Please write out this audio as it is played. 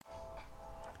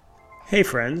Hey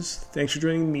friends, thanks for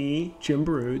joining me, Jim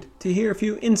Baroud, to hear a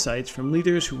few insights from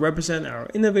leaders who represent our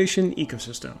innovation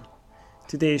ecosystem.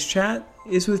 Today's chat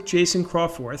is with Jason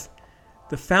Crawforth,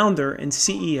 the founder and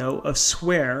CEO of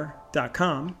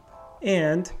Swear.com,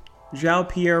 and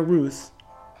Joao-Pierre Ruth,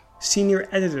 senior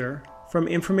editor from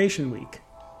Information Week.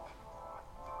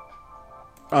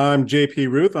 I'm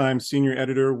JP Ruth. I'm senior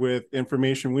editor with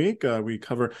Information Week. We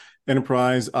cover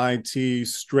enterprise IT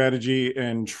strategy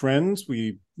and trends.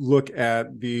 We look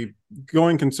at the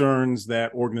going concerns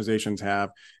that organizations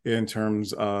have in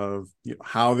terms of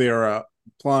how they are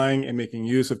applying and making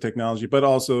use of technology, but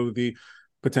also the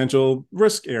potential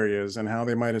risk areas and how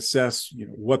they might assess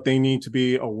what they need to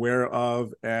be aware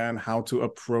of and how to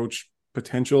approach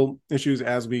potential issues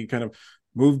as we kind of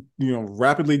move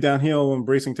rapidly downhill,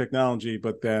 embracing technology,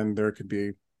 but then there could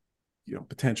be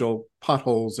potential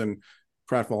potholes and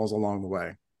pratfalls along the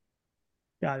way.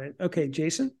 Got it. Okay,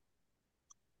 Jason?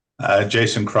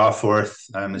 Jason Crawforth.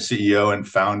 I'm the CEO and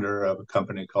founder of a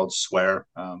company called Swear,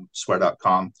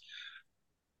 Swear.com.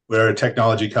 We're a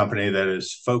technology company that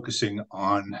is focusing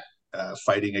on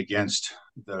fighting against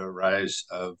the rise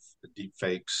of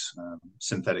deepfakes,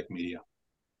 synthetic media.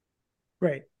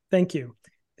 Great. Thank you.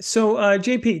 So,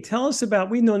 JP, tell us about,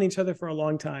 we've known each other for a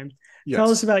long time. Yes. Tell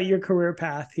us about your career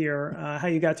path here, how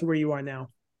you got to where you are now.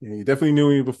 Yeah, you definitely knew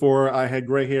me before I had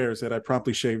gray hairs that I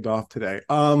promptly shaved off today.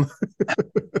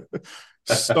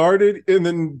 Started in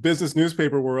the business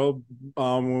newspaper world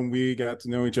when we got to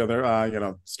know each other.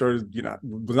 Started,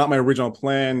 was not my original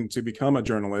plan to become a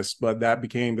journalist, but that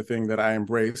became the thing that I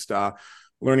embraced.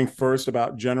 Learning first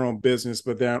about general business,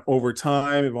 but then over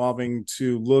time evolving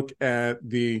to look at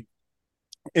the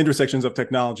intersections of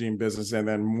technology and business, and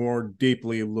then more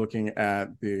deeply looking at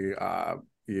the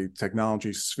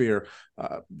technology sphere.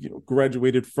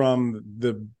 Graduated from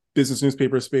the business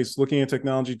newspaper space, looking at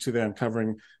technology, to then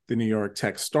covering the New York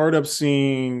tech startup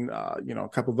scene. A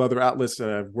couple of other outlets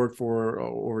that I've worked for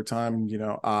over time.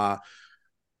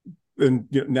 And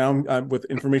now with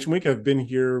Information Week, I've been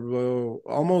here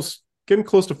almost getting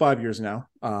close to 5 years now.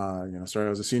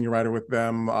 Started as a senior writer with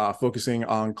them, focusing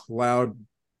on cloud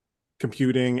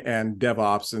computing and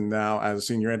DevOps, and now as a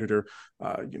senior editor,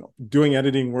 doing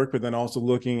editing work, but then also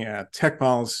looking at tech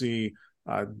policy,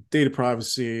 data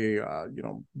privacy,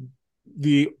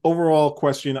 the overall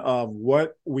question of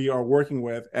what we are working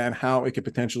with and how it could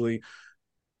potentially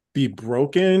be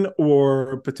broken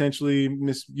or potentially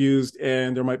misused,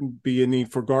 and there might be a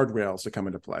need for guardrails to come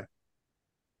into play.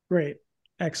 Great.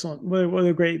 Excellent. What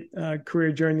a great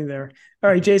career journey there.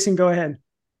 All right, Jason, go ahead.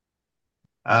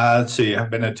 Let's see. I've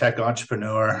been a tech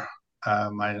entrepreneur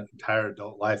my entire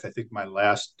adult life. I think my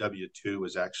last W-2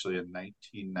 was actually in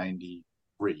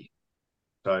 1993.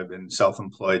 So I've been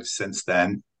self-employed since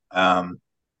then. I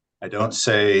don't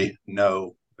say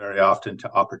no very often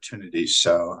to opportunities,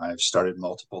 so I've started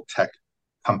multiple tech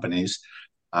companies.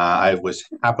 I was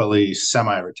happily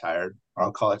semi-retired, or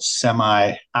I'll call it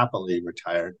semi-happily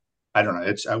retired. I don't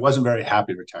know. I wasn't very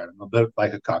happy retired. I'm a bit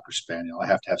like a Cocker Spaniel. I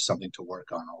have to have something to work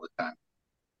on all the time.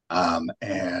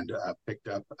 And picked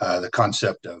up the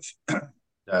concept of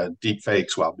deep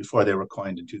fakes before they were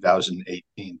coined in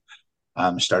 2018.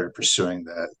 Started pursuing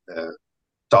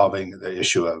solving the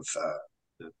issue of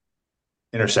the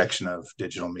intersection of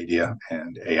digital media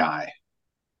and AI.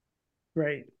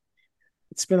 Great.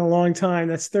 It's been a long time.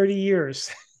 That's 30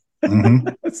 years. Mm-hmm.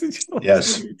 That's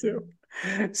yes. Too.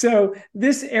 So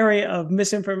this area of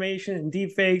misinformation and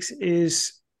deepfakes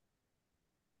is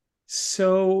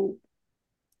so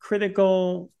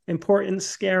critical, important,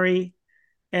 scary,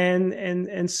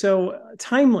 and so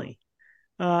timely.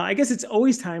 I guess it's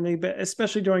always timely, but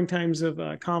especially during times of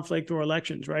conflict or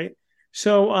elections, right?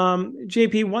 So,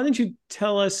 JP, why don't you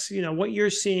tell us, what you're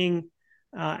seeing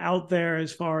out there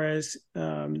as far as,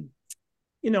 in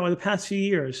the past few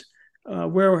years,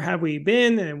 where have we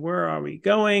been and where are we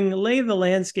going? Lay the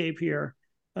landscape here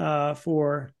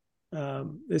for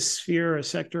this sphere or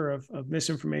sector of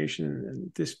misinformation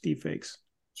and this deepfakes.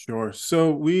 Sure.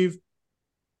 So we've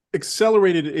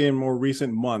accelerated in more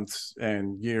recent months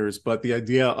and years, but the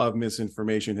idea of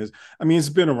misinformation it's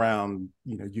been around.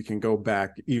 You can go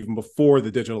back even before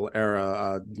the digital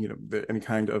era. Any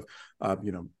kind of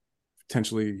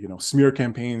potentially smear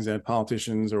campaigns that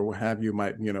politicians or what have you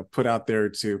might put out there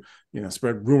to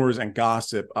spread rumors and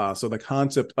gossip. So the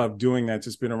concept of doing that's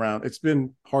just been around. It's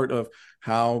been part of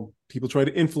how people try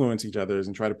to influence each other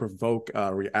and try to provoke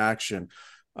reaction.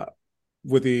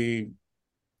 With the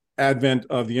advent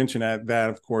of the internet,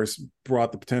 that of course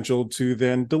brought the potential to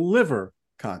then deliver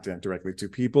content directly to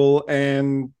people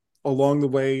and along the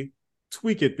way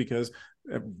tweak it, because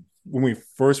when we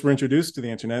first were introduced to the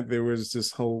internet, there was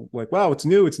this whole like, wow, it's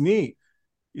new, it's neat.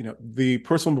 The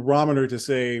personal barometer to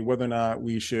say whether or not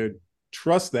we should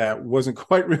trust that wasn't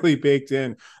quite really baked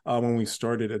in when we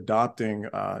started adopting,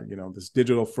 this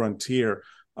digital frontier.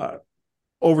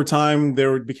 Over time,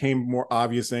 there became more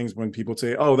obvious things when people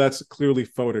say, oh, that's clearly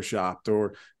photoshopped,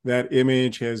 or that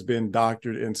image has been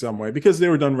doctored in some way, because they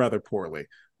were done rather poorly.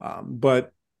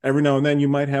 But every now and then you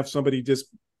might have somebody just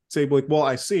say, like, well,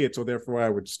 I see it, so therefore I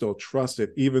would still trust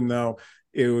it, even though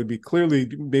it would be clearly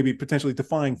maybe potentially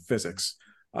defying physics.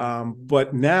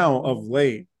 But now of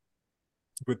late,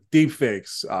 with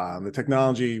deepfakes, the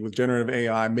technology with generative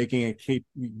AI, making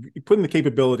it putting the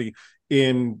capability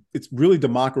in, it's really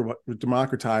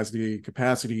democratized the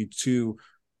capacity to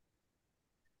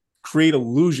create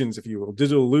illusions, if you will,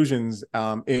 digital illusions,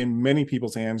 in many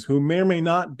people's hands who may or may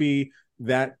not be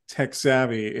that tech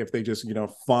savvy. If they just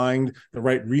find the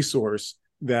right resource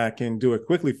that can do it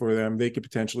quickly for them, they could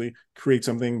potentially create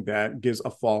something that gives a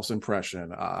false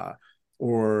impression,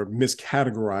 or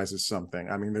miscategorizes something.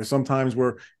 I mean, there's sometimes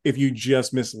where if you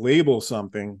just mislabel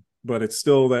something, but it's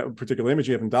still that particular image,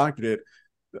 you haven't doctored it,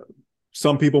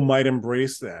 some people might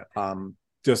embrace that.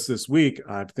 Just this week,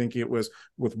 I think it was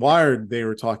with Wired, they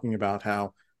were talking about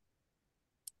how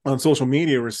on social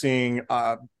media we're seeing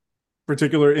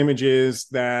particular images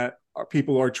that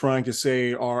people are trying to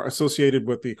say are associated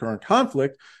with the current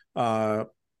conflict,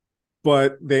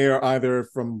 but they are either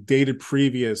from dated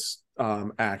previous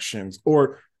actions,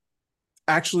 or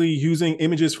actually using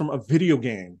images from a video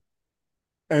game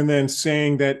and then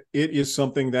saying that it is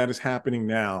something that is happening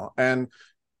now. And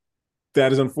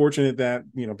that is unfortunate that,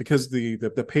 because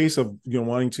the pace of,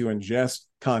 wanting to ingest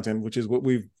content, which is what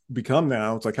we've become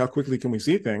now, it's like, how quickly can we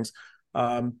see things,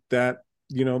 that,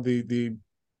 the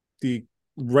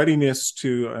readiness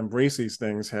to embrace these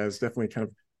things has definitely kind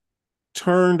of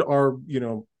turned our,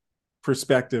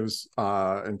 perspectives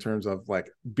in terms of like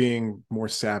being more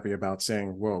savvy about saying,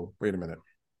 whoa, wait a minute,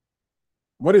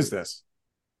 what is this?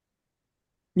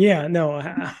 Yeah, no,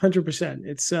 100%.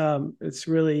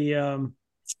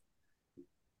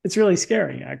 It's really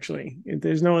scary, actually.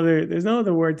 There's no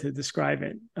other word to describe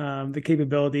it. The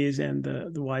capabilities and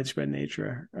the widespread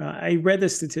nature. I read the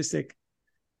statistic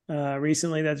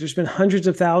recently that there's been hundreds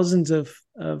of thousands of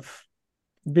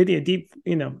deep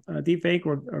fake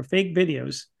or fake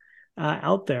videos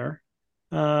out there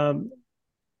during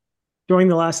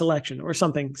the last election, or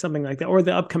something like that, or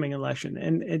the upcoming election,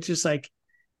 and it's just like,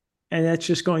 and that's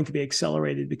just going to be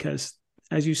accelerated because,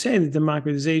 as you say, the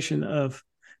democratization of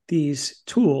these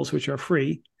tools, which are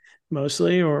free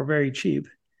mostly or very cheap,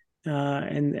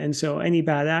 and so any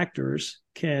bad actors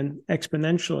can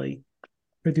exponentially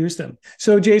produce them.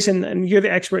 So, Jason, and you're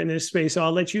the expert in this space, so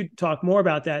I'll let you talk more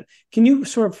about that. Can you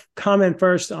sort of comment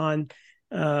first on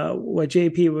what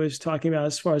JP was talking about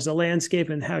as far as the landscape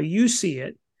and how you see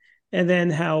it, and then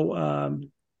how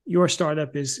your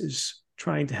startup is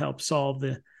trying to help solve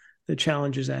the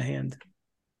challenges at hand?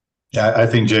 Yeah, I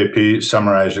think JP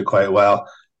summarized it quite well.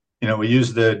 We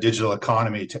use the digital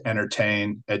economy to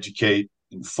entertain, educate,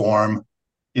 inform,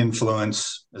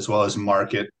 influence, as well as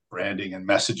market, branding, and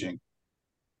messaging.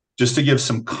 Just to give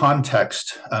some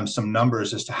context, some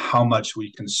numbers as to how much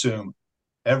we consume.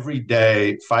 Every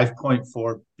day,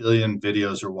 5.4 billion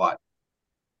videos are watched.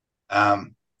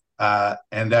 And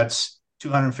that's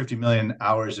 250 million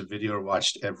hours of video are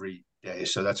watched every day.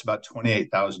 So that's about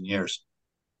 28,000 years.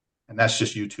 And that's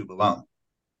just YouTube alone.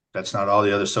 That's not all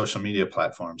the other social media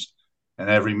platforms. And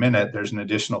every minute, there's an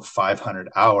additional 500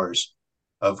 hours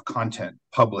of content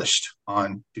published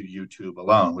onto YouTube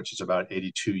alone, which is about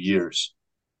 82 years.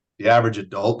 The average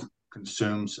adult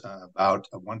consumes about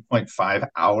 1.5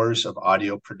 hours of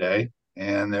audio per day,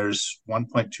 and there's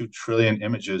 1.2 trillion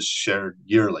images shared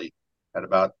yearly at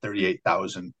about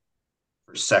 38,000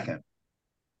 per second.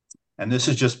 And this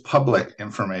is just public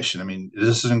information. I mean,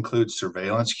 this includes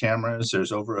surveillance cameras.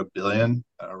 There's over 1 billion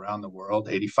around the world,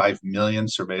 85 million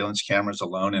surveillance cameras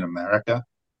alone in America.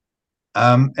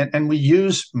 And we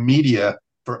use media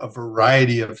for a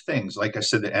variety of things, like I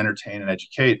said, to entertain and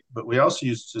educate, but we also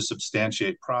use it to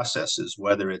substantiate processes,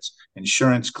 whether it's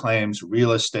insurance claims,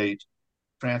 real estate,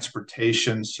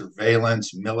 transportation,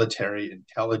 surveillance, military,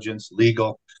 intelligence,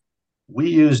 legal.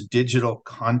 We use digital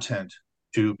content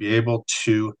to be able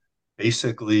to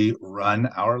basically run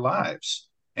our lives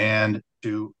and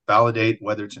to validate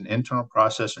whether it's an internal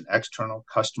process, an external,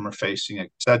 customer facing,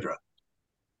 etc.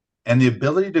 And the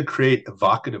ability to create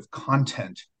evocative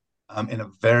content in a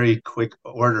very quick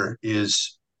order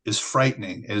is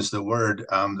frightening, is the word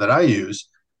that I use.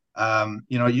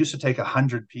 It used to take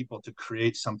 100 people to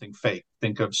create something fake.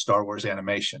 Think of Star Wars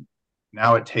animation.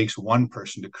 Now it takes one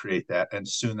person to create that, and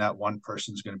soon that one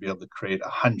person is going to be able to create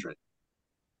 100.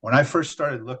 When I first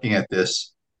started looking at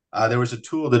this, there was a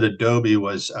tool that Adobe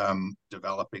was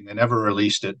developing. They never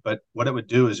released it, but what it would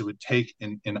do is it would take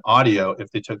in audio, if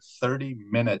they took 30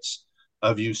 minutes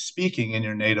of you speaking in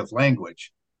your native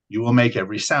language, you will make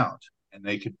every sound. And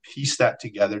they could piece that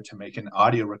together to make an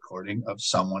audio recording of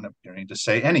someone appearing to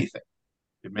say anything,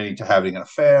 admitting to having an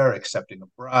affair, accepting a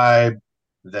bribe,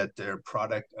 that their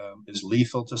product is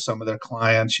lethal to some of their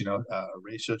clients, a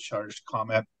racial charged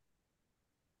comment.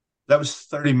 That was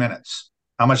 30 minutes.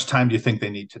 How much time do you think they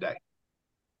need today?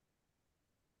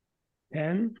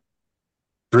 10?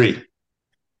 3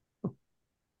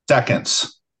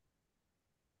 seconds.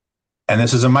 And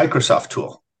this is a Microsoft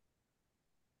tool,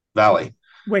 Valley.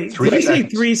 Wait, did you say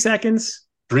 3 seconds?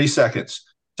 3 seconds.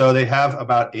 So they have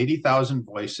about 80,000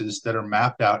 voices that are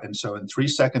mapped out. And so in 3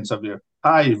 seconds of your,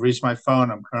 hi, you've reached my phone,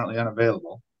 I'm currently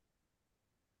unavailable,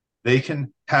 they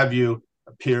can have you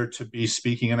appear to be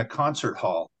speaking in a concert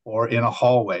hall or in a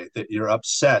hallway, that you're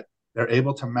upset. They're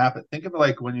able to map it. Think of it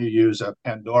like when you use a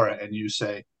Pandora and you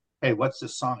say, hey, what's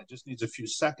this song? It just needs a few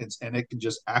seconds, and it can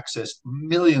just access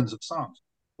millions of songs.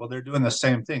 Well, they're doing the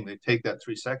same thing. They take that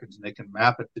 3 seconds and they can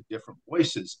map it to different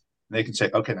voices. And they can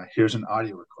say, okay, now here's an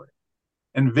audio recording.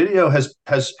 And video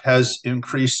has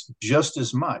increased just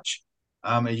as much.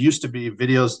 It used to be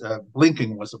videos,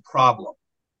 blinking was a problem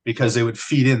because they would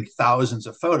feed in thousands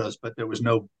of photos, but there was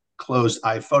no closed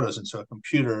eye photos. And so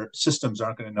computer systems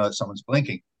aren't going to know that someone's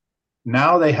blinking.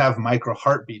 Now they have micro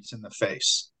heartbeats in the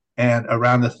face and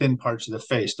around the thin parts of the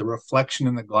face, the reflection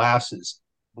in the glasses,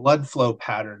 blood flow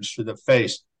patterns through the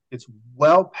face. It's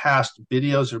well past,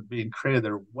 videos are being created.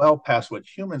 They're well past what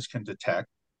humans can detect,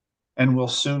 and will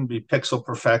soon be pixel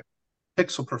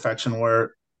perfection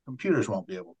where computers won't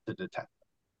be able to detect them.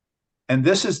 And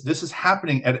this is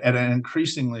happening at an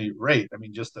increasingly rate. I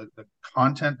mean, just the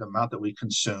content, the amount that we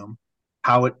consume,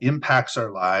 how it impacts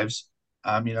our lives.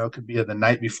 It could be the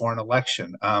night before an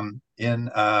election. In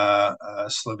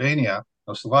Slovakia,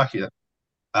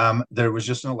 there was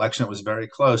just an election that was very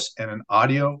close, and an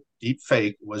audio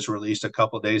deepfake was released a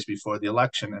couple of days before the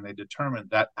election, and they determined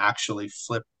that actually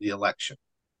flipped the election.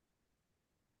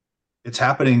 It's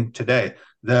happening today.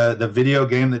 The video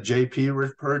game that JP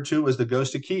referred to was the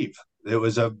Ghost of Kyiv. It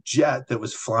was a jet that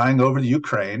was flying over the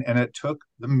Ukraine, and it took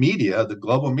the media, the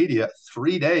global media,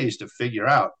 3 days to figure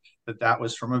out that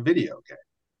was from a video game.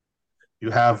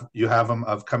 You have them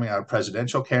of coming out of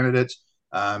presidential candidates.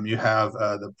 You have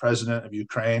the president of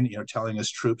Ukraine, telling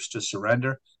his troops to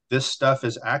surrender. This stuff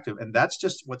is active, and that's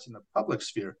just what's in the public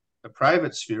sphere. The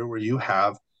private sphere, where you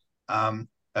have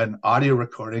an audio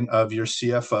recording of your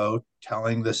CFO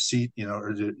telling or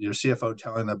your CFO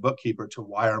telling the bookkeeper to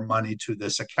wire money to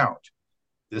this account.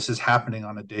 This is happening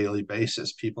on a daily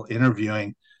basis. People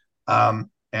interviewing, and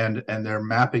they're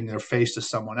mapping their face to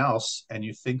someone else, and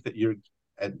you think that you're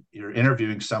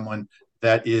interviewing someone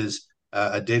that is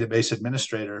a database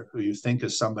administrator who you think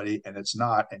is somebody, and it's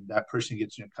not, and that person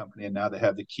gets in your company, and now they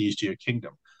have the keys to your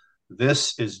kingdom.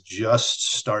 This is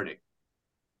just starting.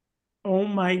 Oh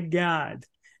my God.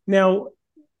 Now,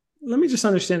 let me just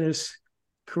understand this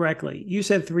correctly. You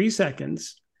said 3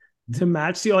 seconds to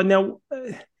match the audio.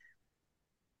 Now,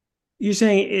 you're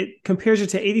saying it compares it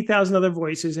to 80,000 other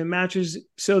voices and matches,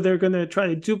 so they're going to try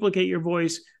to duplicate your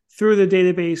voice through the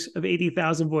database of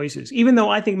 80,000 voices, even though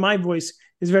I think my voice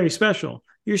is very special.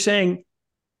 You're saying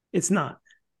it's not.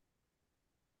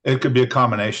 It could be a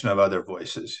combination of other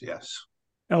voices, yes.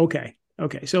 Okay.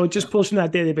 So it just pulls from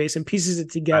that database and pieces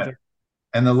it together. Right.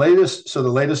 And the latest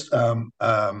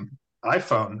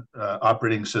iPhone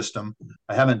operating system,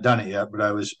 I haven't done it yet, but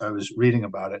I was reading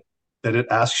about it, that it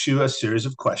asks you a series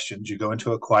of questions. You go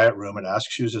into a quiet room, it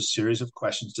asks you a series of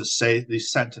questions to say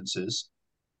these sentences,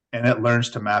 and it learns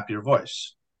to map your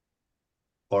voice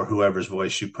or whoever's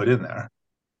voice you put in there.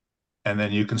 And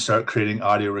then you can start creating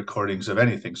audio recordings of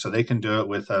anything. So they can do it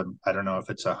with, I don't know if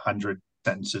it's 100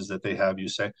 sentences that they have you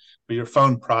say, but your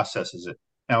phone processes it.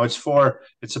 Now it's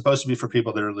supposed to be for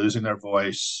people that are losing their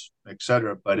voice, et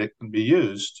cetera, but it can be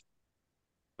used.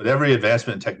 With every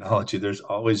advancement in technology, there's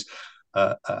always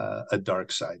a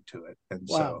dark side to it. And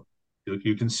wow. So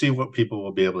you can see what people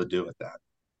will be able to do with that.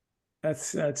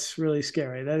 That's really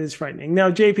scary. That is frightening. Now,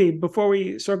 JP, before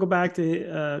we circle back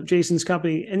to Jason's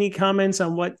company, any comments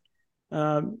on what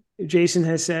Jason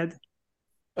has said?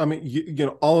 I mean,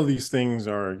 all of these things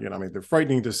are, they're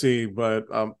frightening to see, but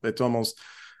it's almost,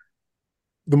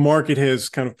 the market has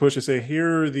kind of pushed to say,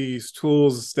 here are these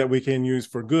tools that we can use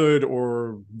for good,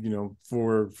 or,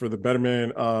 for the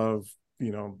betterment of,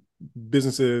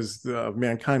 businesses, of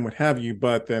mankind, what have you.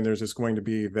 But then there's just going to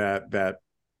be that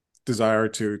desire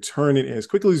to turn it as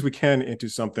quickly as we can into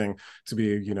something to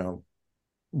be,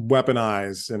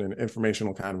 weaponized in an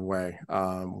informational kind of way,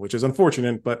 which is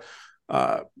unfortunate. But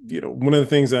one of the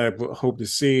things I hope to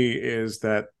see is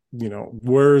that,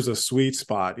 where's a sweet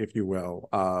spot, if you will,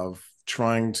 of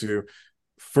trying to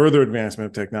further advancement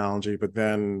of technology, but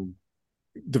then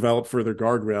develop further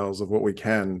guardrails of what we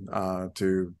can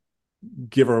to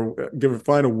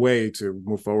find a way to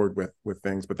move forward with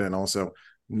things, but then also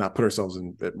not put ourselves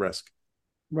at risk.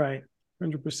 Right.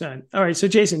 100%. All right. So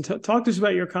Jason, talk to us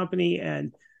about your company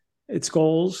and its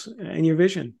goals and your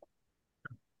vision.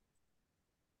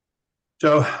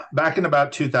 So back in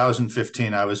about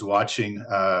 2015, I was watching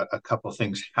a couple of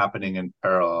things happening in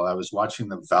parallel. I was watching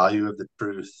the value of the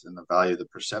truth and the value of the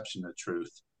perception of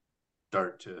truth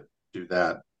start to do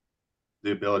that.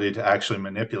 The ability to actually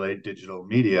manipulate digital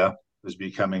media was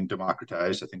becoming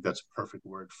democratized. I think that's a perfect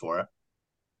word for it.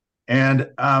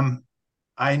 And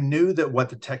I knew that what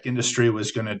the tech industry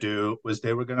was going to do was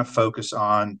they were going to focus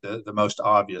on the most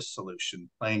obvious solution,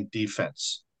 playing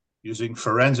defense, using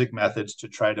forensic methods to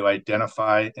try to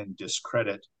identify and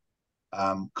discredit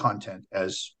content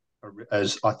as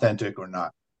authentic or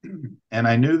not. And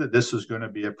I knew that this was going to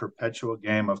be a perpetual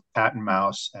game of cat and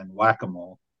mouse and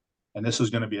whack-a-mole. And this was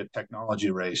going to be a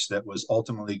technology race that was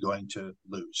ultimately going to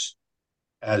lose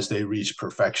as they reach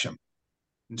perfection.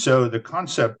 And so the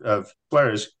concept of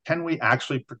Flare is, can we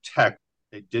actually protect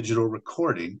a digital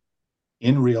recording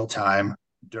in real time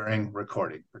during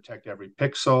recording? Protect every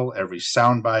pixel, every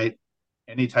soundbite,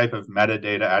 any type of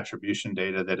metadata attribution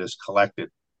data that is collected.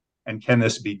 And can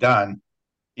this be done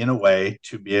in a way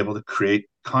to be able to create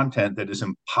content that is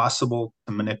impossible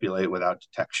to manipulate without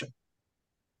detection?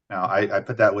 Now, I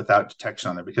put that without detection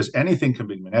on there because anything can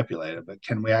be manipulated, but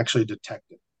can we actually detect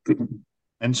it?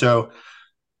 And so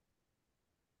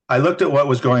I looked at what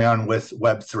was going on with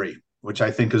Web3, which I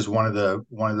think is one of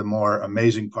the more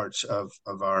amazing parts of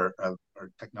our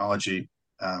technology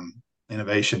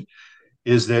innovation,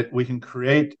 is that we can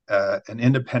create an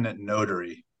independent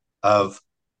notary of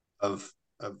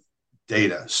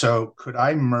data. So could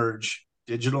I merge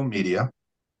digital media?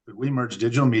 Could we merge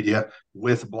digital media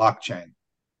with blockchain?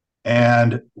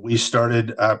 And we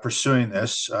started pursuing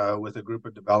this with a group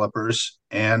of developers,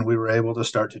 and we were able to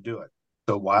start to do it.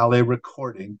 So while a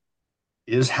recording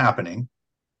is happening,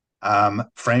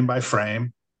 frame by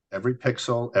frame, every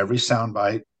pixel, every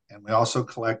soundbite, and we also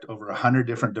collect over 100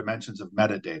 different dimensions of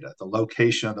metadata: the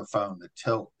location of the phone, the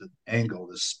tilt, the angle,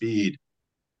 the speed,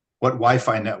 what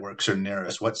Wi-Fi networks are near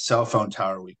us, what cell phone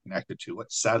tower are we connected to,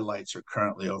 what satellites are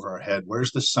currently over our head,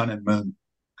 where's the sun and moon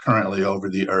currently over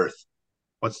the earth,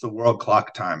 what's the world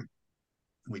clock time.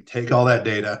 We take all that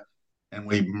data and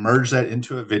we merge that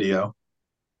into a video,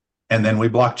 and then we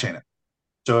blockchain it.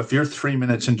 So if you're 3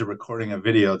 minutes into recording a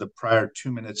video, the prior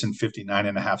 2 minutes and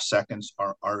 59.5 seconds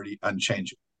are already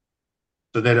unchanging.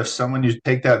 So that if you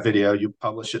take that video, you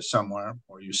publish it somewhere,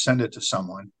 or you send it to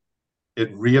someone,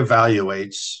 it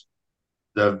reevaluates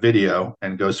the video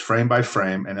and goes frame by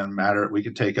frame. And we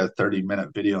can take a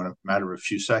 30-minute video in a matter of a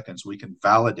few seconds. We can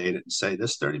validate it and say,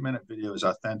 this 30-minute video is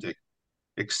authentic,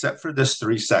 except for this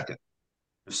 3 seconds.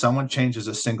 If someone changes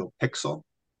a single pixel,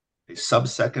 a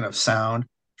sub-second of sound,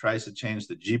 tries to change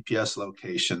the GPS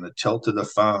location, the tilt of the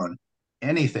phone,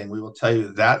 anything, we will tell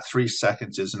you that 3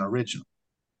 seconds isn't original.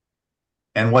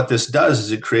 And what this does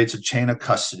is it creates a chain of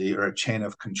custody or a chain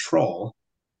of control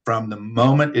from the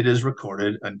moment it is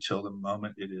recorded until the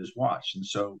moment it is watched. And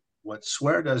so what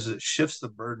Swear does is it shifts the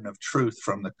burden of truth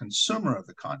from the consumer of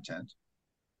the content.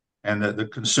 And the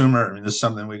consumer, this is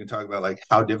something we can talk about, like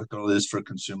how difficult it is for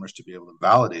consumers to be able to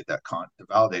validate that content, to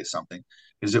validate something,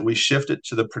 is that we shift it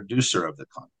to the producer of the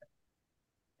content.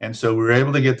 And so we were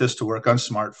able to get this to work on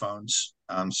smartphones,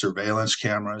 surveillance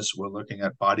cameras. We're looking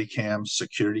at body cams,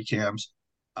 security cams,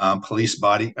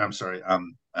 voting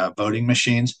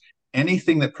machines,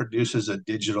 anything that produces a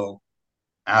digital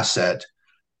asset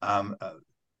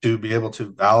to be able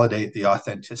to validate the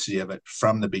authenticity of it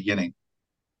from the beginning.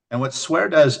 And what Swear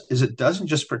does is it doesn't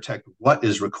just protect what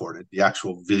is recorded, the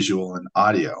actual visual and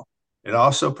audio. It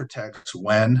also protects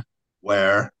when,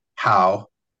 where, how,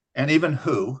 and even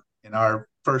who. In our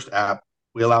first app,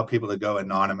 we allow people to go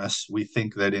anonymous. We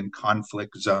think that in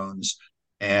conflict zones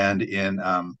and in,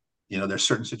 there's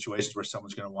certain situations where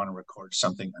someone's going to want to record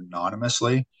something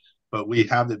anonymously, but we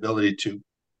have the ability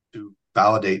to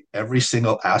validate every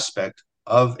single aspect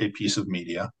of a piece of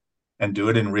media and do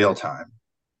it in real time.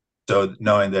 So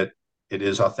knowing that it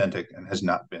is authentic and has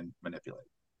not been manipulated.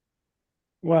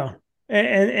 Wow.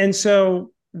 And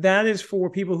so that is for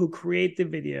people who create the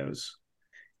videos.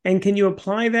 And can you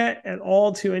apply that at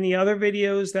all to any other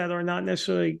videos that are not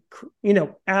necessarily,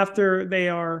 after they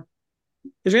are,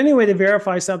 is there any way to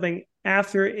verify something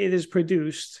after it is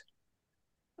produced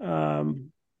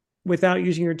um, without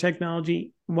using your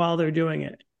technology while they're doing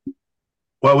it?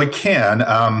 Well, we can.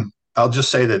 I'll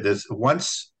just say that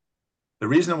the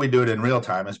reason that we do it in real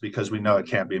time is because we know it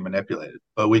can't be manipulated.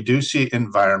 But we do see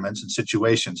environments and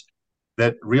situations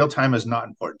that real time is not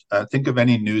important. Think of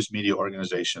any news media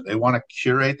organization. They want to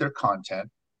curate their content.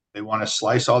 They want to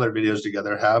slice all their videos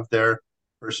together, have their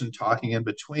person talking in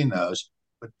between those,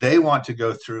 but they want to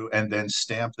go through and then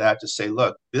stamp that to say,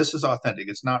 look, this is authentic.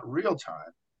 It's not real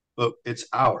time, but it's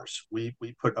ours. We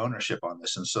put ownership on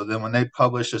this. And so then when they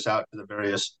publish this out to the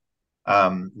various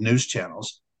news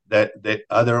channels, that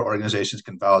other organizations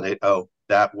can validate, oh,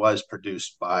 that was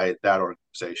produced by that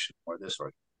organization or this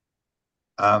organization.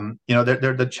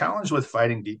 The challenge with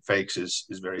fighting deepfakes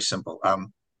is very simple.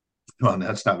 Well,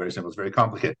 that's not very simple. It's very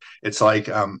complicated. It's like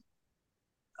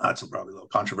it's probably a little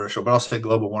controversial, but I'll say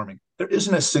global warming. There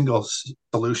isn't a single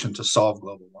solution to solve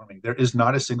global warming. There is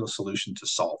not a single solution to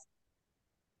solve.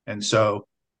 And so,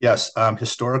 yes,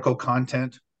 historical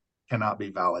content cannot be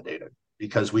validated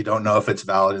because we don't know if it's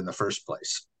valid in the first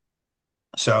place.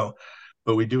 So,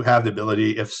 but we do have the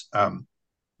ability. If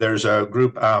there's a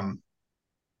group,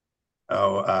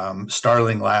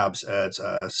 Starling Labs at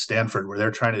Stanford, where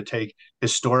they're trying to take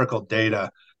historical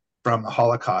data from the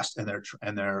Holocaust, and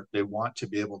they want to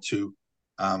be able to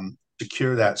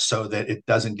secure that so that it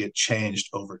doesn't get changed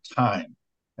over time,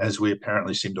 as we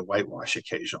apparently seem to whitewash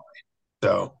occasionally.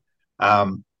 So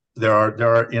there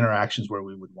are interactions where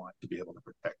we would want to be able to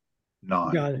protect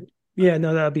non. Got it. Yeah,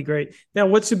 no, that would be great. Now,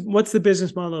 what's the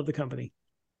business model of the company?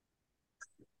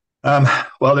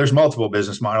 Well, there's multiple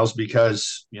business models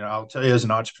because, I'll tell you, as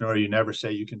an entrepreneur, you never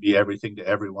say you can be everything to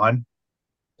everyone.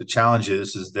 The challenge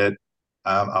is that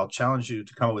I'll challenge you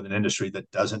to come up with an industry that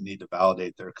doesn't need to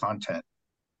validate their content.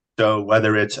 So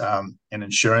whether it's in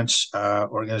insurance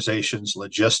organizations,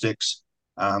 logistics,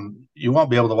 you won't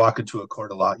be able to walk into a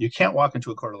court of law. You can't walk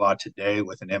into a court of law today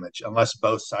with an image unless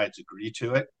both sides agree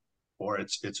to it, or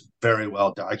it's very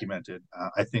well documented.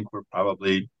 I think we're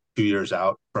probably 2 years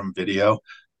out from video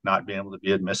not being able to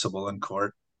be admissible in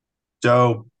court.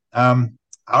 So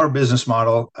our business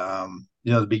model,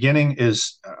 the beginning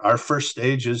is our first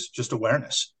stage is just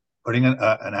awareness, putting an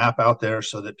app out there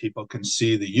so that people can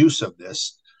see the use of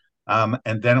this.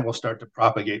 And then it will start to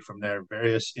propagate from there.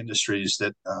 Various industries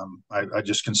that I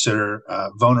just consider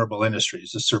vulnerable industries.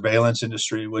 The surveillance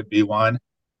industry would be one.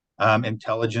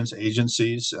 Intelligence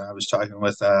agencies. I was talking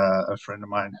with a friend of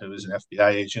mine who is an FBI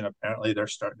agent. Apparently, they're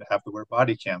starting to have to wear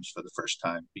body cams for the first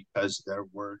time because their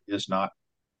word is not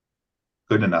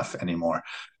good enough anymore.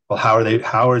 Well,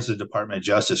 how is the Department of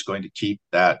Justice going to keep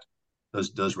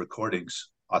those recordings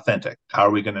authentic? How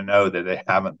are we going to know that they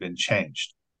haven't been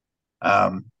changed?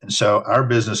 And so our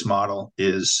business model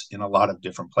is in a lot of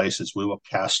different places. We will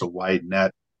cast a wide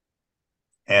net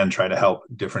and try to help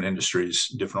different industries,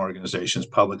 different organizations,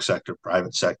 public sector,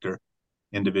 private sector,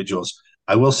 individuals.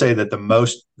 I will say that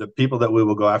the people that we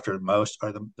will go after most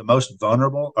are the most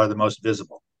vulnerable, are the most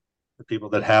visible. The people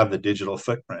that have the digital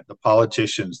footprint, the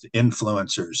politicians, the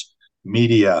influencers,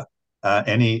 media,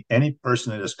 any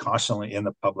person that is constantly in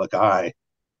the public eye,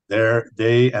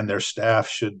 they and their staff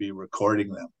should be recording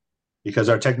them, because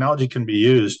our technology can be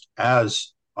used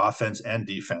as offense and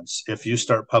defense. If you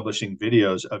start publishing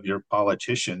videos of your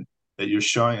politician that you're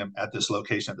showing them at this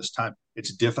location at this time,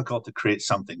 it's difficult to create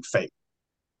something fake.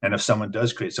 And if someone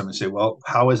does create something, say, well,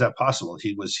 how is that possible?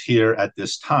 He was here at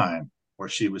this time, or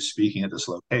she was speaking at this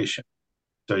location.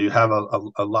 So you have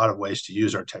a lot of ways to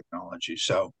use our technology.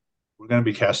 So we're going to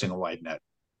be casting a wide net,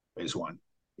 phase one.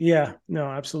 Yeah, no,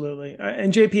 absolutely.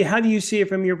 And JP, how do you see it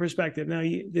from your perspective? Now,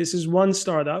 this is one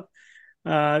startup.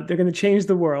 They're going to change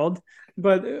the world,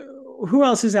 but who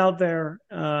else is out there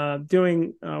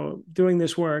doing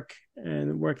this work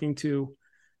and working to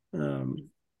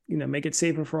make it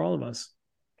safer for all of us?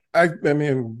 I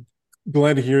mean,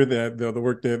 glad to hear that the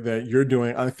work that you're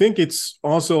doing. I think it's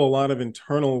also a lot of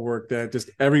internal work that just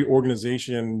every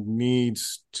organization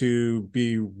needs to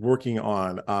be working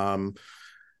on.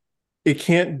 It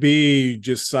can't be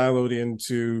just siloed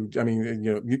into,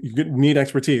 you need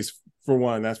expertise for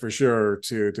one, that's for sure,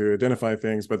 to identify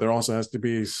things, but there also has to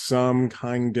be some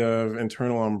kind of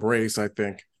internal embrace, I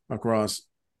think, across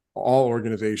all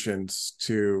organizations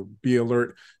to be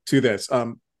alert to this.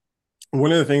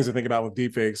 One of the things I think about with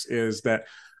deepfakes is that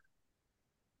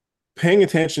paying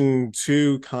attention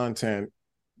to content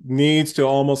needs to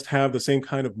almost have the same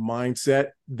kind of mindset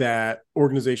that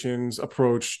organizations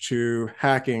approach to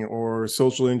hacking or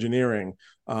social engineering.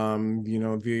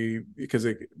 Because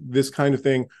this kind of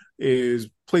thing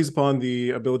plays upon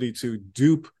the ability to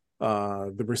dupe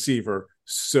the receiver.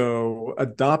 So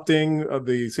adopting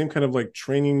the same kind of like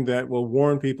training that will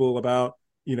warn people about,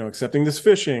 accepting this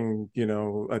phishing,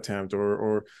 attempt,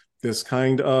 or this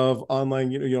kind of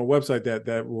online, website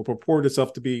that will purport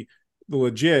itself to be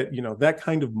legit, that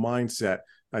kind of mindset,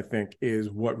 I think, is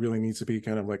what really needs to be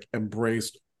kind of like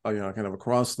embraced, kind of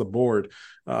across the board,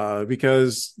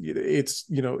 because it's,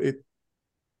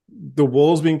 the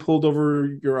wool's being pulled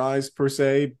over your eyes per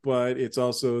se, but it's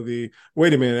also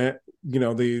wait a minute,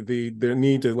 the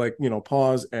need to like,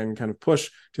 pause and kind of push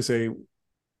to say,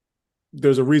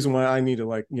 there's a reason why I need to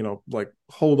like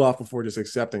hold off before just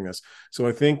accepting this. So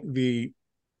I think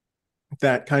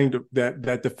that kind of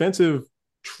that defensive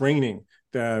training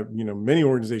that many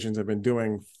organizations have been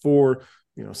doing for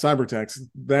cyber attacks,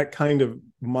 that kind of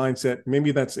mindset,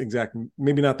 maybe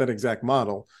not that exact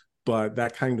model, but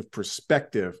that kind of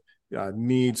perspective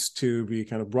needs to be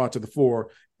kind of brought to the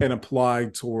fore and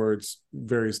applied towards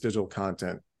various digital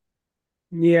content.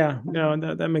 Yeah, no,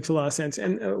 that makes a lot of sense.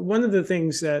 And one of the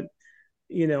things that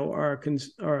our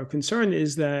concern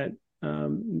is that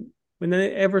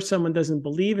whenever someone doesn't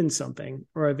believe in something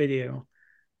or a video,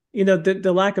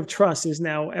 the lack of trust is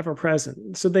now ever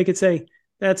present. So they could say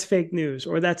that's fake news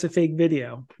or that's a fake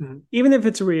video, even if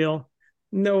it's real.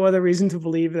 No other reason to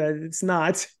believe that it's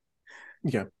not.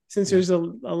 Yeah. Since there's a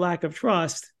lack of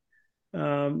trust,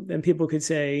 then people could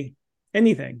say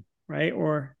anything, right?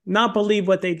 Or not believe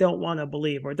what they don't want to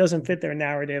believe, or it doesn't fit their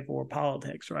narrative or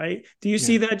politics, right? Do you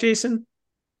see that, Jason?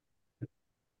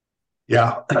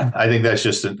 Yeah, I think that's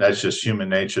just human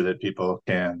nature, that people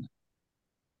can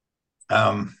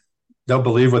they'll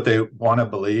believe what they want to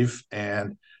believe.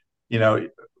 And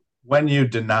when you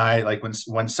deny, like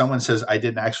when someone says, I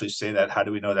didn't actually say that, how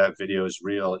do we know that video is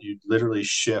real? You literally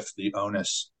shift the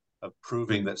onus of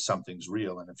proving that something's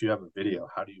real. And if you have a video,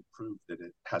 how do you prove that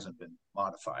it hasn't been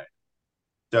modified?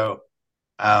 So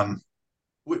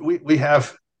we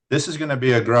have, this is going to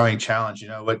be a growing challenge.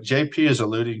 What JP is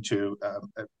alluding to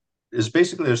is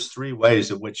basically there's three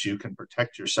ways in which you can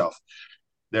protect yourself.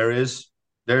 There's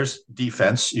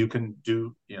defense. You can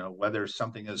do, whether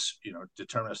something is,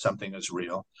 determine if something is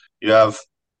real. You have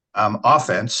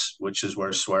offense, which is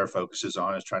where SWARE focuses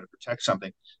on, is trying to protect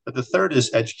something. But the third is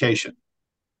education.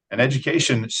 And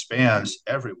education spans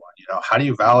everyone. How do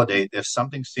you validate if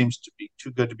something seems to be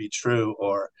too good to be true,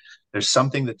 or there's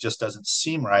something that just doesn't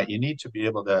seem right? You need to be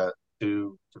able to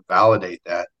validate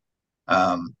that.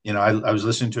 I was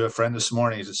listening to a friend this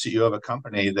morning. He's a CEO of a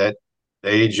company that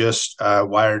they just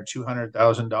wired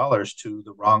 $200,000 to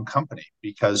the wrong company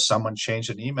because someone changed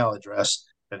an email address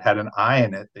that had an I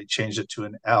in it. They changed it to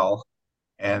an L,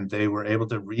 and they were able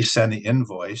to resend the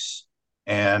invoice.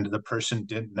 And the person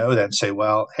didn't know that and say,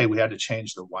 well, hey, we had to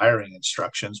change the wiring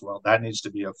instructions. Well, that needs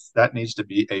to be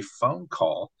a phone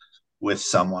call with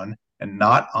someone, and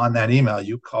not on that email.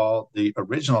 You call the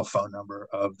original phone number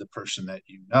of the person that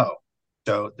you know.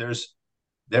 So I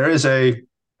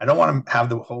don't want to have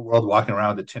the whole world walking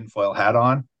around with a tinfoil hat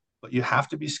on, but you have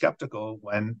to be skeptical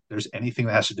when there's anything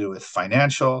that has to do with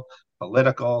financial,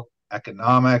 political,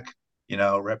 economic,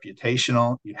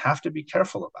 reputational. You have to be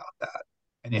careful about that.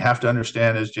 And you have to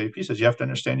understand, as JP says, you have to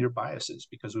understand your biases,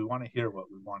 because we want to hear what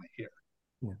we want to hear.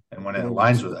 Yeah. And when it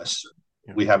aligns with us,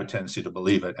 we have a tendency to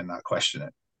believe it and not question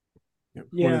it.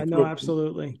 Yeah, no,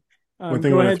 absolutely. One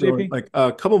thing, like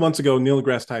a couple months ago, Neil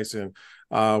deGrasse Tyson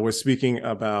was speaking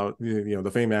about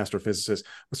the famed astrophysicist,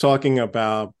 was talking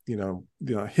about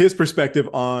his perspective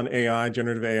on AI,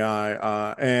 generative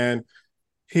AI, and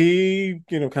he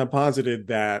kind of posited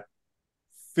that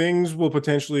things will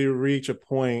potentially reach a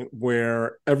point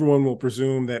where everyone will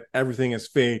presume that everything is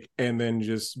fake, and then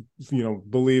just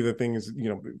believe that things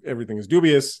everything is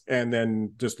dubious, and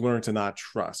then just learn to not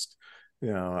trust.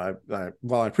 While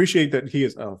I appreciate that he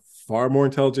is a far more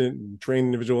intelligent and trained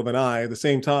individual than I, at the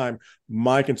same time,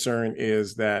 my concern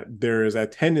is that there is a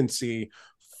tendency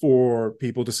for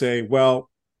people to say,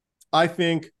 well, I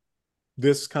think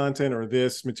this content or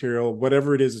this material,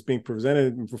 whatever it is being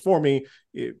presented before me,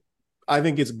 I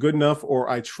think it's good enough, or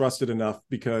I trust it enough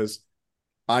because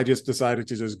I just decided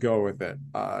to just go with it.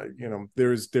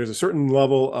 There's a certain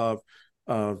level of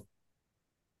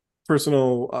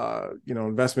personal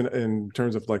investment in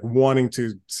terms of like wanting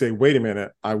to say, wait a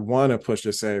minute, I want to push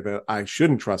to say that I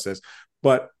shouldn't trust this,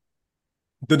 but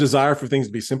the desire for things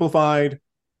to be simplified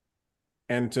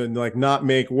and to like not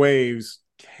make waves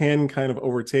can kind of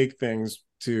overtake things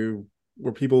to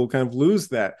where people kind of lose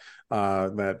that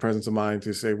presence of mind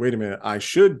to say, wait a minute, I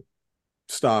should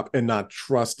stop and not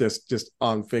trust this just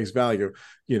on face value.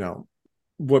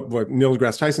 what Neil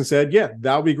deGrasse Tyson said, yeah,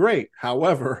 that would be great.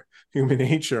 However, human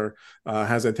nature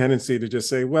has a tendency to just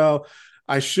say, well,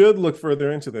 I should look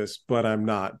further into this, but I'm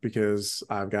not, because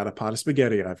I've got a pot of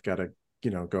spaghetti I've got to,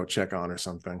 go check on or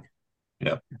something.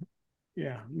 Yeah.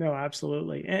 Yeah, no,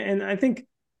 absolutely. And I think,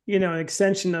 an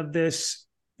extension of these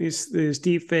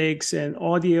deep fakes and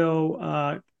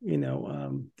audio,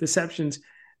 deceptions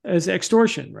as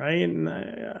extortion, right? And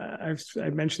I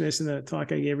mentioned this in the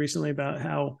talk I gave recently about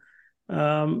how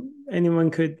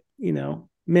anyone could,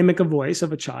 mimic a voice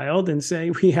of a child and say,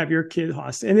 we have your kid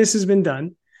hostage. And this has been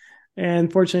done.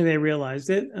 And fortunately, they realized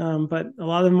it. But a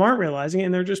lot of them aren't realizing it,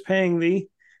 and they're just paying the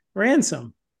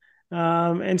ransom.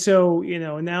 And so,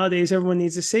 nowadays everyone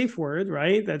needs a safe word,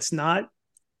 right? That's not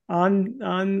on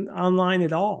online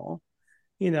at all,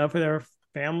 for their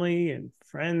family and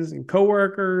friends and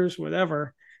coworkers,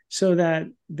 whatever, so that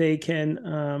they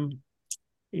can,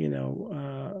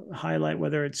 highlight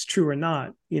whether it's true or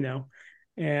not,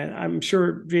 And I'm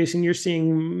sure, Jason, you're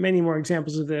seeing many more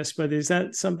examples of this, but is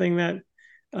that something that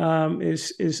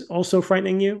is also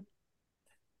frightening you?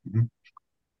 Mm-hmm.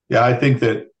 Yeah, I think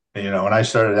that, when I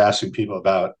started asking people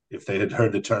about if they had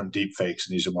heard the term deepfakes, and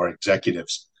these are more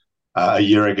executives, a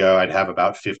year ago, I'd have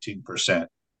about 15%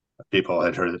 of people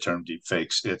had heard the term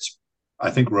deepfakes. I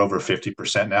think we're over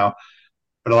 50% now.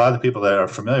 But a lot of the people that are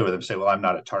familiar with them say, well, I'm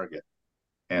not a target.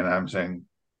 And I'm saying,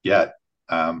 yet,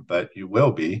 but you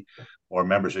will be, or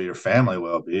members of your family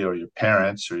will be, or your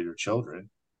parents or your children.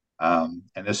 And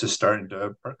this is starting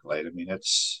to percolate. I mean,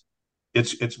 it's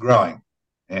growing,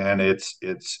 and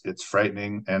it's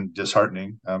frightening and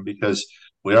disheartening, because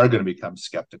we are going to become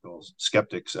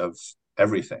skeptics of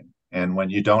everything. And when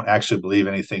you don't actually believe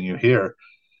anything you hear,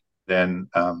 then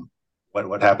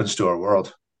what happens to our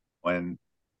world when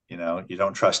you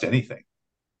don't trust anything?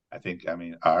 I think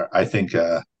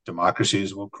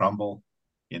democracies will crumble.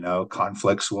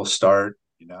 Conflicts will start.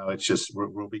 It's just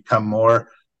we'll become more.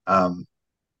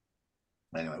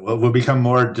 Anyway, we'll become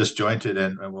more disjointed,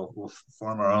 and we'll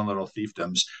form our own little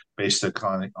fiefdoms based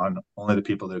on only the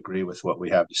people that agree with what we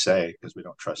have to say, because we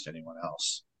don't trust anyone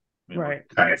else. I mean, Right.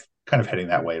 we're kind of heading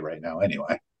that way right now,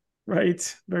 anyway.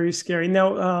 Right. Very scary.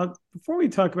 Now, before we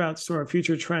talk about sort of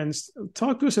future trends,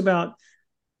 talk to us about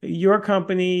your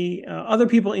company, other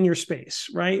people in your space,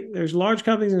 right? There's large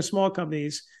companies and small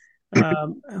companies.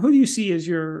 Who do you see as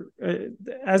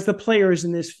as the players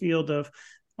in this field of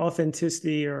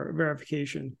authenticity or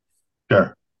verification?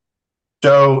 Sure.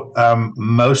 So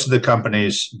most of the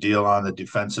companies deal on the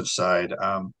defensive side.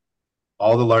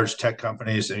 All the large tech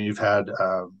companies, and you've had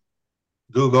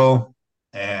Google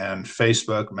and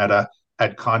Facebook, Meta,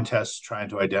 had contests trying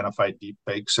to identify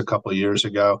deepfakes a couple of years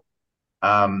ago.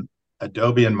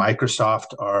 Adobe and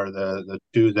Microsoft are the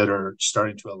two that are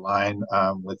starting to align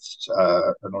with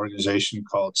an organization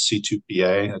called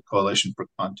C2PA, a Coalition for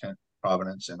Content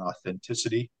Provenance and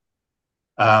Authenticity.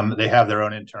 They have their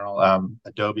own internal.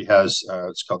 Adobe has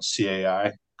it's called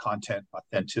CAI, Content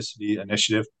Authenticity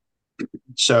Initiative.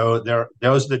 So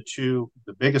those are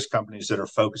the biggest companies that are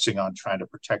focusing on trying to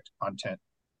protect content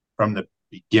from the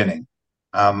beginning.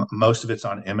 Most of it's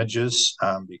on images,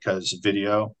 because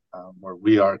video, where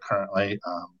we are currently,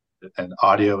 and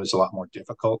audio is a lot more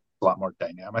difficult, a lot more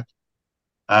dynamic.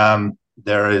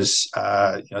 There is,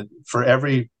 for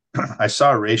every, I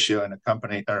saw a ratio in a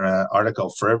company or an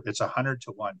article, it's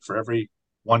 100-1. For every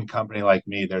one company like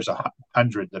me, there's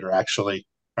 100 that are actually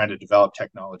trying to develop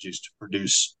technologies to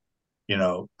produce,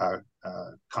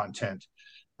 content,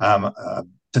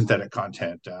 synthetic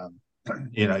content.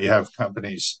 You have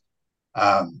companies.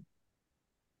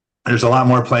 There's a lot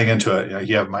more playing into it.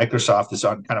 You have Microsoft that's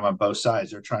kind of on both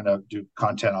sides. They're trying to do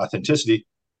content authenticity,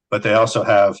 but they also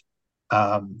have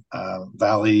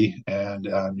Valley, and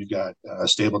you've got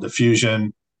Stable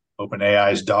Diffusion,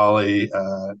 OpenAI's Dolly,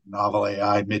 Novel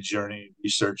AI, Midjourney,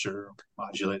 Researcher,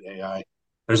 Modulate AI.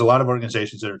 There's a lot of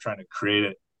organizations that are trying to create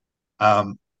it.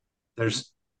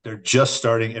 They're just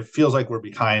starting. It feels like we're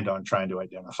behind on trying to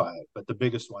identify it, but the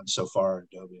biggest ones so far are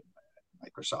Adobe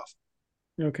and Microsoft.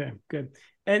 Okay, good.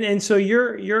 And so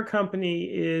your company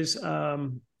is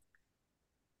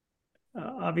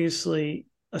obviously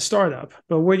a startup,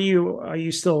 but are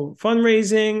you still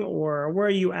fundraising, or where are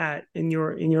you at in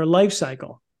your life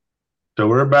cycle? So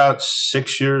we're about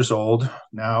 6 years old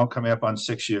now, coming up on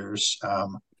 6 years.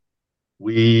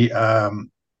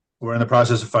 We're in the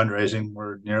process of fundraising.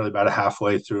 We're nearly about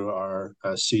halfway through our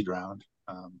seed round.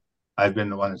 I've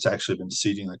been the one that's actually been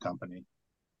seeding the company.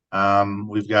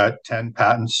 We've got 10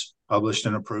 patents published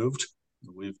and approved.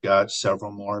 We've got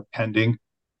several more pending,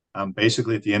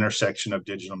 basically at the intersection of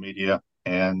digital media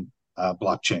and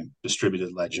blockchain,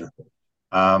 distributed ledger.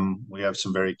 We have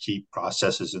some very key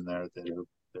processes in there that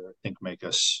I think make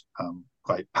us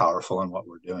quite powerful in what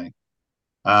we're doing.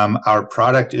 Our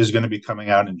product is going to be coming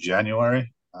out in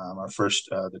January. Our first,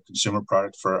 the consumer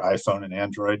product for iPhone and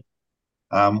Android.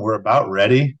 We're about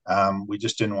ready. We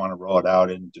just didn't want to roll it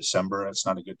out in December. It's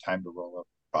not a good time to roll a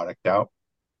product out.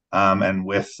 And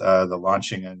with the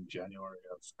launching in January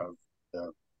of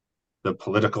the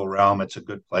political realm, it's a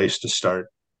good place to start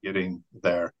getting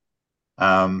there.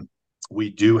 We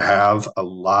do have a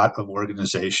lot of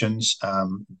organizations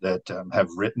that have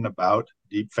written about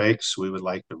deepfakes. We would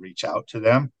like to reach out to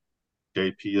them.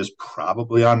 JP is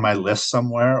probably on my list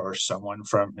somewhere, or someone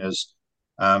from his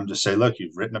to say, look,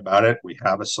 you've written about it. We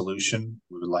have a solution.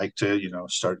 We would like to,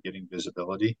 start getting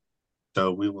visibility.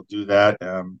 So we will do that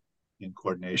in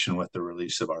coordination with the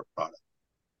release of our product.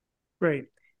 Great.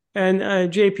 And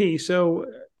JP, so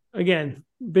again,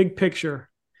 big picture.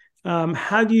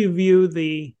 How do you view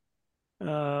this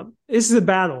is a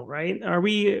battle, right? Are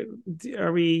we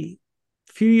a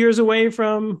few years away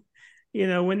from,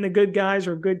 when the good guys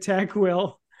or good tech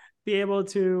will be able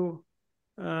to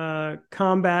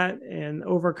combat and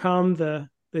overcome the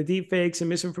deep fakes and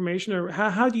misinformation? Or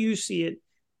how do you see it?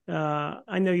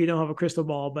 I know you don't have a crystal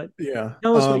ball, but Yeah.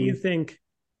 tell us what you think.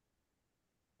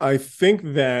 I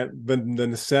think that the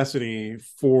necessity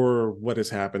for what is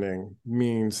happening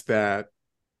means that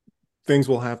things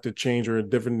will have to change, or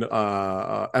different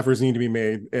efforts need to be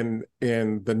made in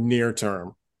the near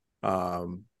term.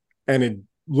 And it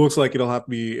looks like it'll have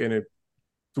to be, and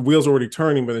the wheel's already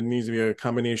turning, but it needs to be a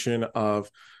combination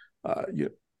of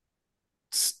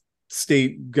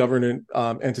state government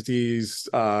entities,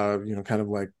 kind of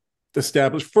like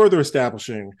further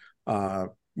establishing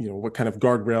what kind of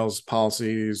guardrails,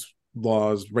 policies,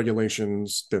 laws,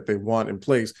 regulations that they want in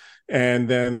place, and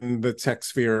then the tech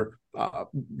sphere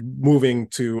moving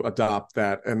to adopt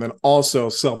that, and then also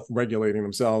self-regulating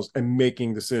themselves and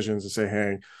making decisions to say,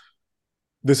 hey,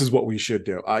 this is what we should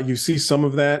do. You see some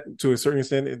of that to a certain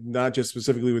extent, not just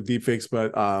specifically with deepfakes,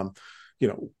 but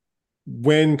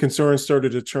when concerns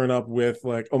started to turn up with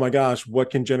like, oh my gosh, what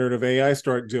can generative AI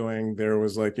start doing? There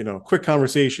was like, quick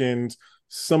conversations.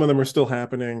 Some of them are still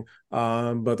happening,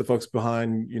 but the folks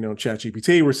behind,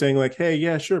 ChatGPT were saying like, hey,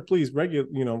 yeah, sure, please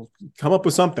come up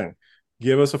with something.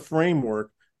 Give us a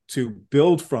framework to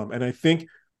build from. And I think,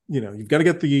 you've got to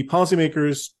get the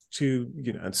policymakers to,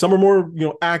 and some are more,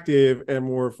 active and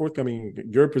more forthcoming.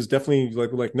 Europe is definitely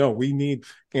like, no, we need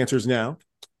answers now,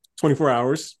 24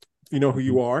 hours. You know who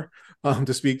you are,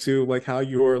 to speak to like how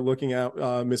you're looking at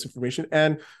misinformation,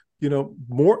 and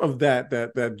more of that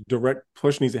direct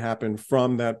push needs to happen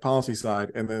from that policy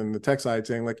side, and then the tech side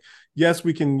saying like, yes,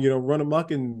 we can run amok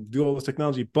and do all this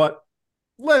technology, but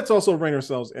let's also rein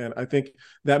ourselves in. I think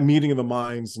that meeting of the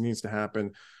minds needs to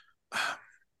happen.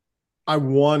 I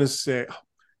want to say,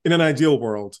 in an ideal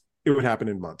world, it would happen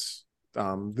in months.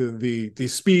 The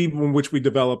speed in which we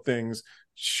develop things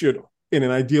should, in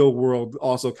an ideal world,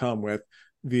 also come with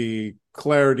the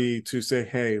clarity to say,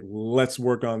 hey, let's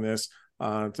work on this,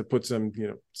 to put some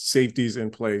safeties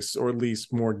in place, or at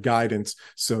least more guidance,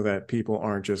 so that people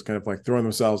aren't just kind of like throwing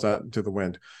themselves out into the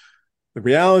wind. The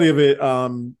reality of it,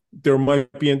 there might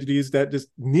be entities that just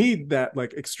need that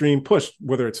like extreme push,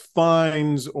 whether it's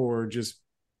fines or just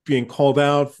being called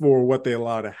out for what they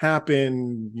allow to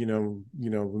happen,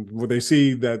 where they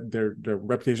see that their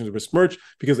reputations are besmirched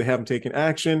because they haven't taken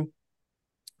action.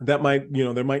 That might,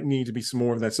 there might need to be some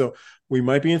more of that. So we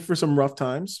might be in for some rough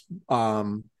times. I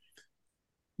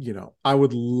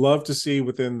would love to see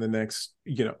within the next,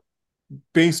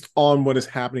 based on what is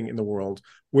happening in the world,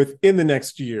 within the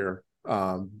next year,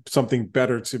 something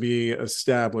better to be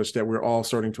established that we're all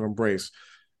starting to embrace.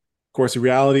 Of course, the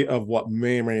reality of what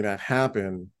may or may not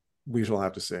happen, we shall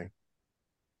have to see.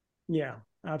 Yeah,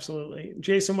 absolutely.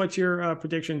 Jason, what's your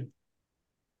prediction?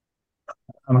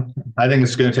 I think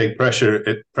it's going to take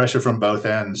pressure from both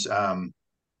ends.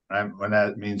 When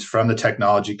that means from the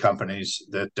technology companies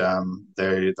that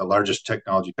they're the largest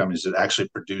technology companies that actually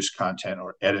produce content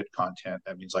or edit content.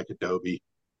 That means like Adobe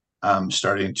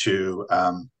starting to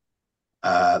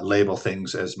label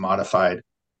things as modified.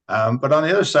 But on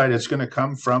the other side, it's going to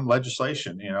come from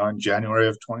legislation. In January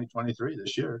of 2023,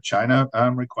 this year, China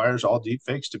requires all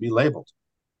deepfakes to be labeled.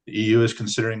 The EU is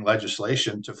considering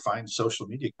legislation to fine social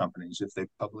media companies if they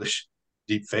publish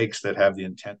deepfakes that have the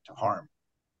intent to harm.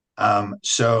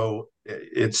 So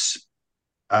it's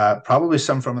probably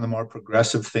some from the more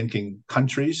progressive thinking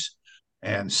countries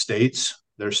and states.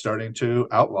 They're starting to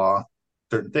outlaw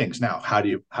certain things. Now, how do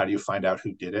you find out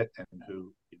who did it and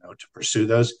who, to pursue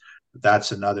those?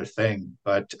 That's another thing.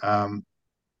 But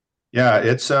yeah,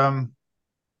 it's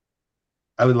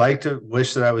I would like to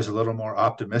wish that I was a little more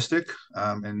optimistic.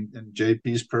 In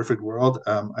JP's perfect world,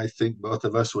 I think both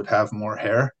of us would have more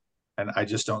hair, and I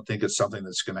just don't think it's something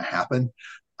that's going to happen.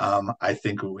 I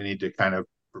think we need to kind of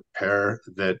prepare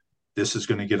that this is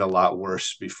going to get a lot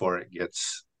worse before it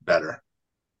gets better,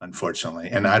 unfortunately.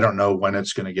 And I don't know when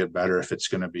it's going to get better, if it's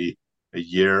going to be a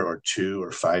year or 2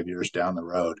 or 5 years down the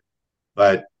road.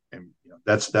 But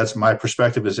that's my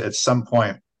perspective. Is at some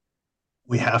point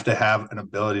we have to have an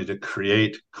ability to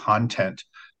create content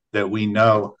that we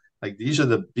know, like these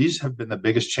have been the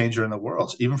biggest changer in the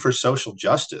world, even for social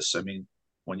justice. I mean,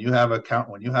 when you have a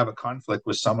conflict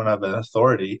with someone of an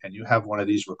authority and you have one of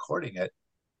these recording it,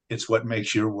 it's what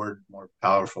makes your word more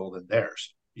powerful than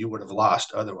theirs. You would have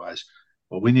lost otherwise.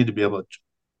 Well, we need to be able to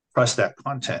trust that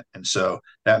content, and so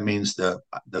that means the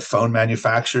phone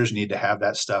manufacturers need to have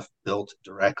that stuff built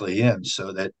directly in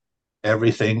so that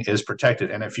everything is protected.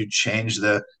 And if you change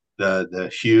the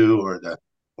hue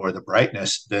or the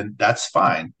brightness, then that's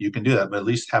fine. You can do that, but at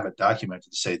least have it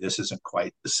documented to say this isn't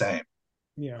quite the same.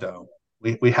 Yeah. So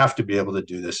we have to be able to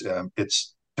do this.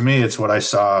 It's to me, it's what I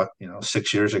saw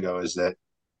 6 years ago, is that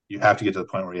you have to get to the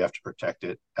point where you have to protect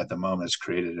it at the moment it's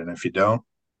created, and if you don't,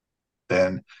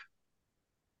 then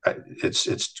it's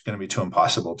going to be too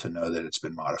impossible to know that it's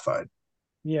been modified.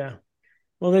 Yeah.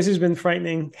 Well, this has been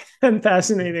frightening and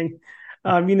fascinating.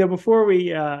 Before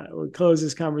we close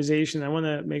this conversation, I want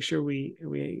to make sure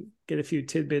we get a few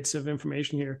tidbits of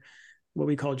information here, what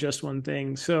we call just one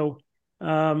thing. So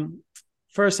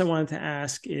first I wanted to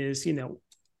ask is,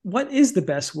 what is the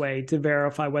best way to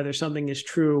verify whether something is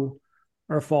true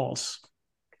or false?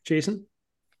 Jason?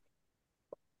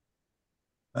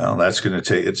 Well, that's going to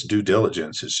take its due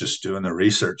diligence. It's just doing the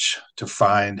research to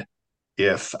find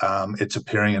if it's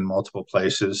appearing in multiple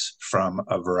places from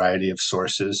a variety of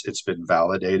sources. It's been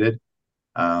validated.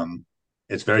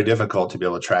 It's very difficult to be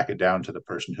able to track it down to the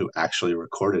person who actually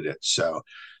recorded it. So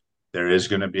there is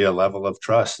going to be a level of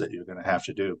trust that you're going to have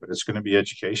to do, but it's going to be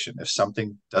education. If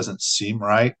something doesn't seem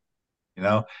right,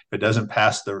 if it doesn't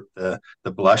pass the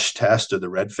blush test or the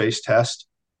red face test,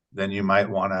 then you might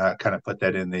want to kind of put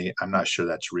that in the I'm not sure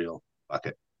that's real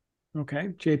bucket. Okay.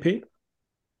 JP?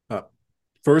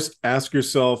 First, ask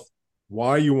yourself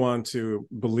why you want to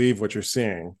believe what you're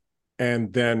seeing,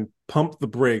 and then pump the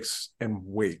brakes and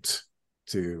wait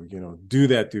to do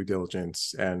that due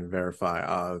diligence and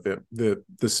verify. The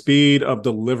speed of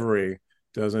delivery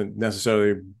doesn't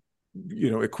necessarily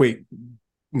equate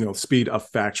speed of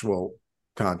factual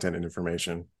content and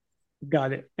information.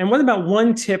 Got it. And what about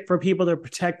one tip for people to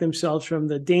protect themselves from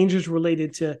the dangers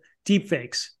related to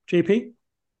deepfakes? JP?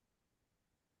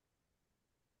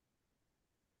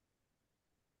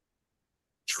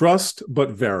 Trust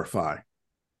but verify.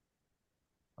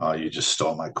 Oh, you just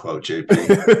stole my quote, JP.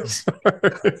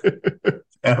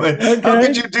 Okay. How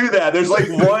could you do that? There's like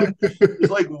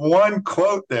one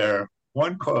quote there.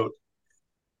 One quote.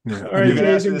 Yeah. All right,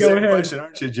 Jason, go ahead. Question,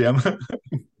 aren't you, Jim?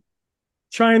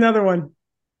 Try another one.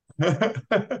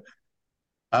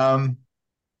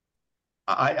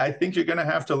 I think you're going to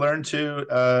have to learn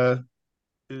to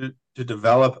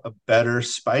develop a better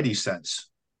spidey sense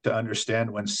to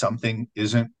understand when something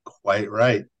isn't quite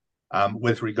right.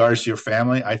 With regards to your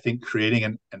family, I think creating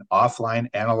an offline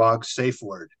analog safe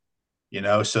word,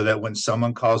 so that when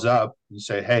someone calls up and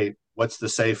say, hey, what's the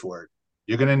safe word?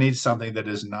 You're going to need something that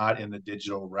is not in the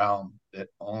digital realm, that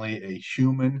only a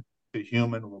human to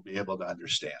human will be able to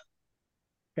understand.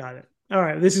 Got it. All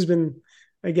right. This has been,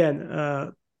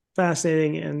 again,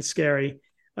 fascinating and scary.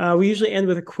 We usually end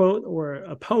with a quote or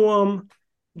a poem.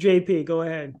 JP, go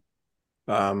ahead.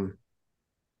 And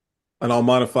I'll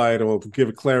modify it or give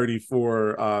it clarity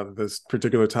for this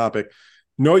particular topic.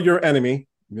 Know your enemy,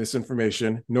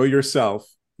 misinformation. Know yourself,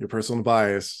 your personal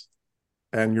bias,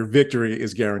 and your victory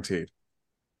is guaranteed.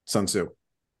 Sun Tzu.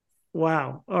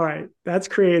 Wow. All right. That's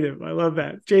creative. I love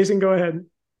that. Jason, go ahead.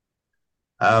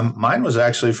 Mine was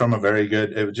actually from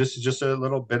it was just a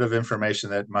little bit of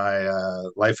information that my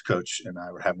life coach and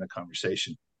I were having a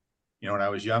conversation. When I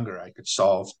was younger, I could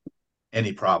solve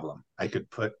any problem. I could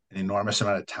put an enormous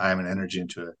amount of time and energy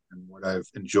into it. And what I've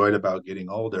enjoyed about getting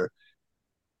older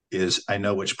is I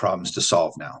know which problems to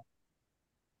solve now.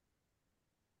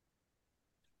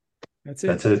 That's it.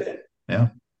 That's it. Yeah.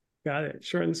 Got it.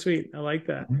 Short and sweet. I like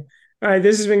that. Mm-hmm. All right.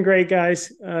 This has been great,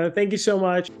 guys. Thank you so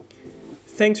much.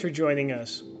 Thanks for joining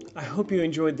us. I hope you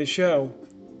enjoyed the show.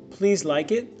 Please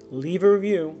like it, leave a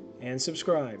review, and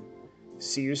subscribe.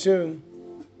 See you soon.